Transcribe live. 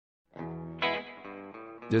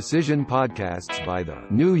Decision podcasts by the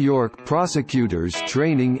New York Prosecutors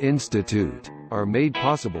Training Institute are made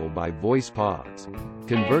possible by VoicePods.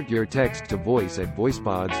 Convert your text to voice at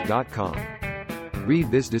voicepods.com. Read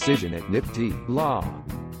this decision at NYPTI Law.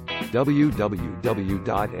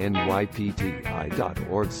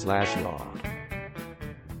 www.nypti.org/law.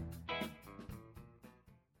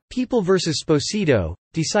 People v. Sposito,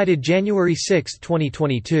 decided January 6,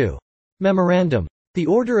 2022. Memorandum. The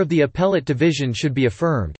order of the Appellate Division should be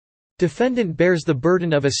affirmed. Defendant bears the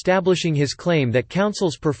burden of establishing his claim that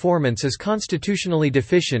counsel's performance is constitutionally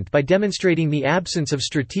deficient by demonstrating the absence of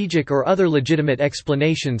strategic or other legitimate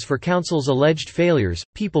explanations for counsel's alleged failures.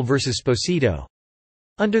 People v. Sposito.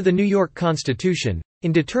 Under the New York Constitution,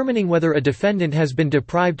 in determining whether a defendant has been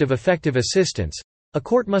deprived of effective assistance, a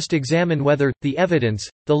court must examine whether the evidence,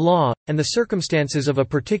 the law, and the circumstances of a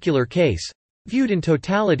particular case, viewed in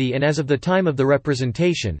totality and as of the time of the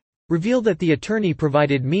representation, reveal that the attorney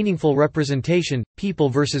provided meaningful representation. People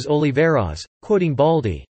v. Oliveras, quoting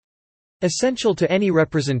Baldi. Essential to any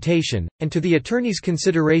representation, and to the attorney's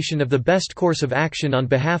consideration of the best course of action on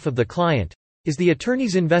behalf of the client, is the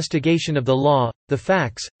attorney's investigation of the law, the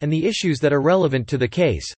facts, and the issues that are relevant to the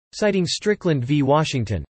case, citing Strickland v.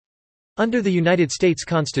 Washington. Under the United States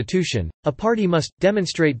Constitution, a party must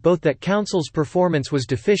demonstrate both that counsel's performance was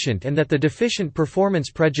deficient and that the deficient performance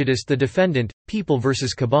prejudiced the defendant. People v.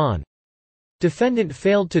 Caban. Defendant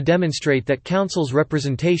failed to demonstrate that counsel's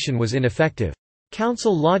representation was ineffective.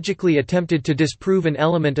 Counsel logically attempted to disprove an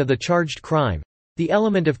element of the charged crime, the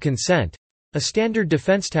element of consent, a standard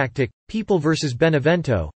defense tactic. People v.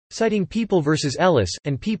 Benevento, citing People v. Ellis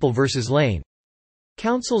and People v. Lane.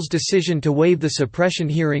 Counsel's decision to waive the suppression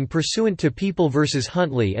hearing pursuant to People v.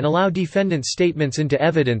 Huntley and allow defendant's statements into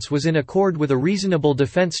evidence was in accord with a reasonable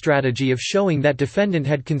defense strategy of showing that defendant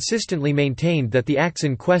had consistently maintained that the acts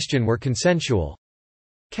in question were consensual.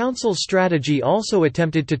 Counsel's strategy also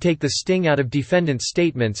attempted to take the sting out of defendant's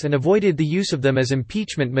statements and avoided the use of them as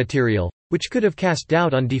impeachment material, which could have cast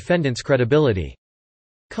doubt on defendant's credibility.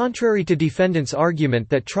 Contrary to defendant's argument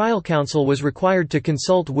that trial counsel was required to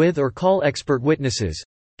consult with or call expert witnesses,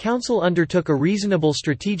 counsel undertook a reasonable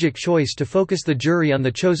strategic choice to focus the jury on the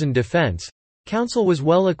chosen defense. Counsel was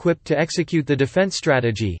well equipped to execute the defense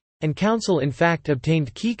strategy, and counsel in fact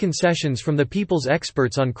obtained key concessions from the people's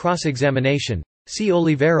experts on cross-examination. See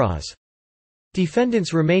Oliveras.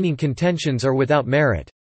 Defendant's remaining contentions are without merit.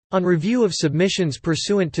 On review of submissions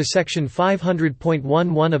pursuant to Section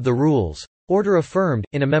 500.11 of the Rules, order affirmed,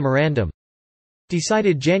 in a memorandum.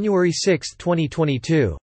 Decided January 6,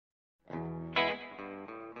 2022.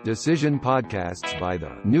 Decision podcasts by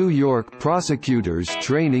the New York Prosecutors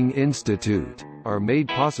Training Institute are made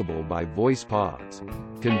possible by VoicePods.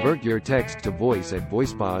 Convert your text to voice at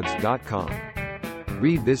voicepods.com.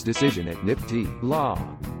 Read this decision at NYPTI Law.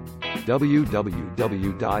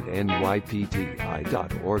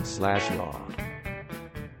 www.nypti.org/law.